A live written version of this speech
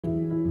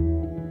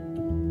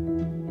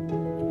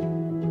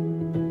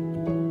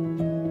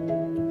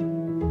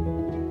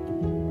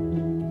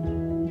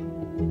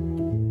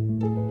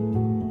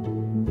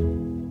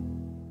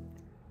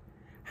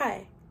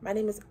My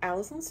name is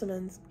Allison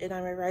Simmons, and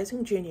I'm a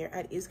rising junior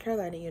at East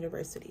Carolina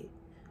University.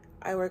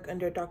 I work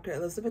under Dr.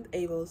 Elizabeth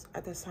Abels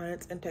at the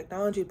Science and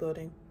Technology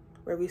Building,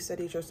 where we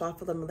study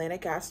Drosophila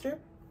melanogaster,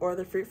 or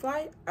the fruit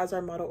fly, as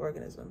our model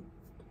organism.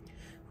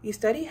 We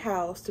study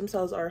how stem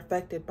cells are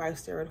affected by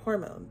steroid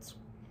hormones.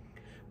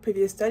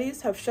 Previous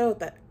studies have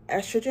showed that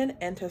estrogen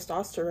and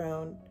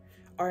testosterone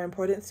are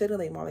important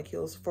signaling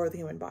molecules for the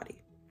human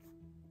body.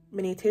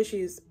 Many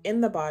tissues in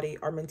the body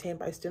are maintained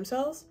by stem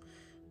cells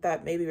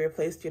that may be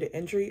replaced due to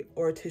injury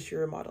or tissue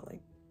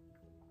remodeling.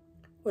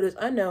 What is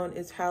unknown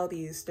is how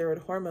these steroid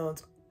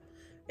hormones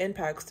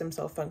impact stem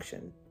cell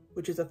function,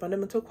 which is a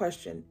fundamental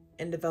question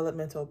in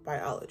developmental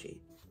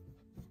biology.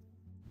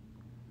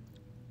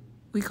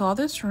 We call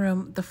this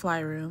room the fly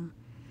room.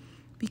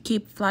 We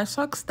keep fly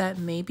stocks that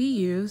may be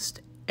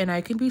used, and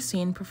I can be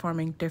seen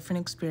performing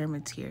different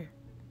experiments here.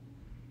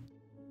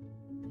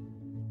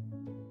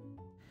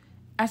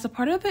 As a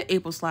part of the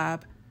Abels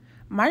lab,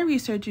 my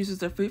research uses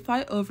the fruit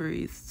fly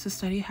ovaries to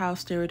study how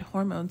steroid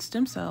hormone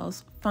stem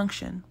cells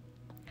function.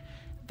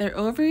 Their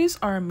ovaries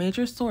are a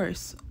major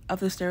source of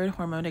the steroid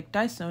hormone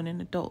ecdysone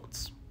in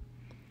adults.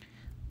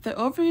 The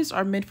ovaries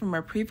are made from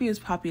our previous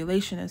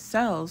population of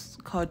cells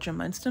called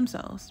germline stem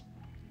cells.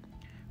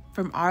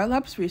 From our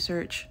lab's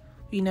research,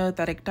 we know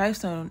that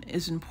ecdysone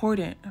is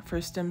important for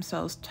stem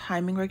cells'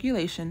 timing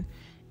regulation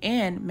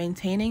and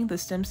maintaining the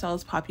stem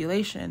cells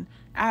population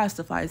as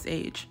the flies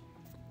age.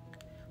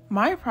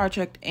 My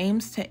project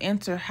aims to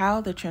answer how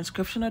the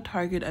transcriptional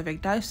target of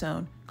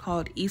ecdysone,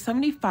 called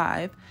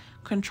E75,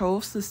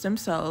 controls the stem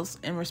cells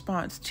in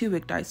response to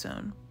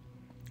ecdysone.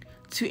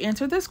 To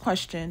answer this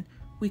question,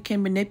 we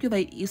can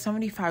manipulate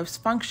E75's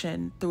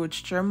function through its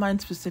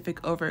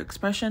germline-specific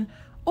overexpression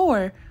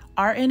or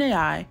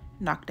RNAi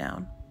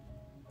knockdown.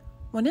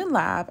 When in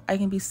lab, I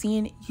can be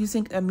seen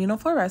using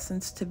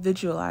immunofluorescence to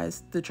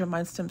visualize the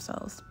germline stem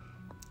cells.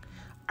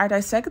 I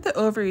dissect the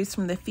ovaries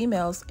from the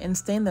females and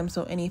stain them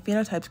so any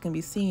phenotypes can be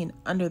seen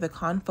under the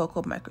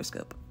confocal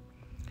microscope.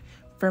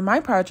 For my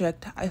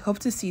project, I hope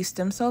to see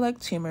stem cell-like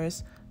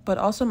tumors, but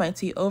also might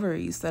see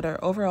ovaries that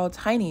are overall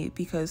tiny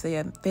because they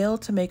have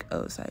failed to make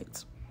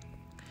oocytes.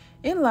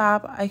 In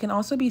lab, I can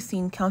also be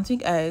seen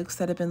counting eggs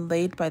that have been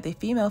laid by the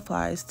female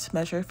flies to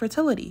measure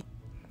fertility.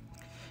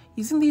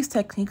 Using these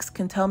techniques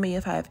can tell me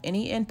if I have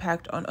any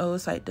impact on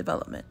oocyte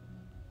development.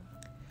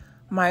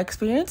 My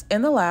experience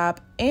in the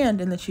lab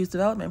and in the Choose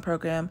Development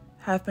program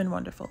have been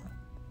wonderful.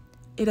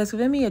 It has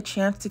given me a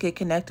chance to get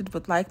connected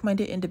with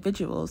like-minded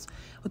individuals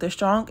with a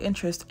strong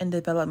interest in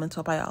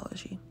developmental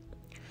biology.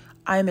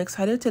 I am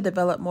excited to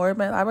develop more of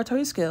my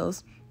laboratory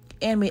skills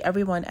and meet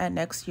everyone at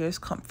next year's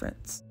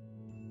conference.